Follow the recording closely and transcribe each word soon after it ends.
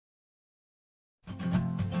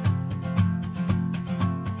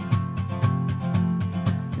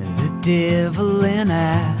devil and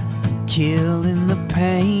I, killing the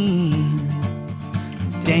pain,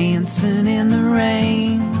 dancing in the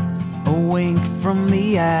rain, a wink from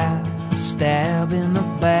the eye, a stab in the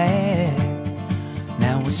back.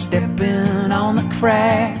 Now we're stepping on the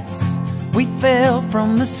cracks we fell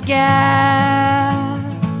from the sky,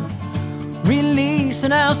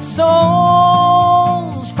 releasing our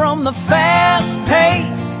souls from the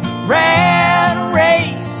fast-paced rat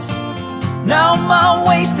race. No more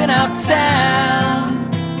wasting our time.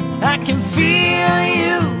 I can feel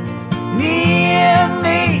you near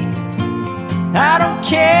me. I don't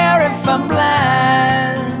care if I'm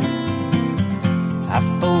blind. I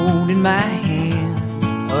folded my hands,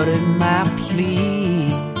 uttered my plea.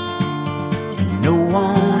 No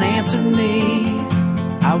one answered me.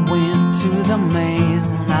 I went to the man,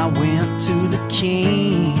 I went to the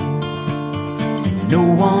king. No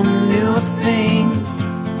one knew a thing.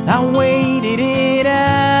 I waited it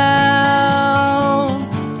out.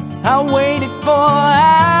 I waited for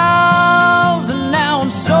hours, and now I'm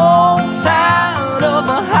so tired of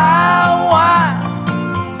a highway.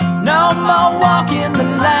 No more walking the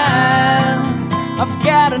line. I've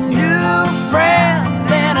got a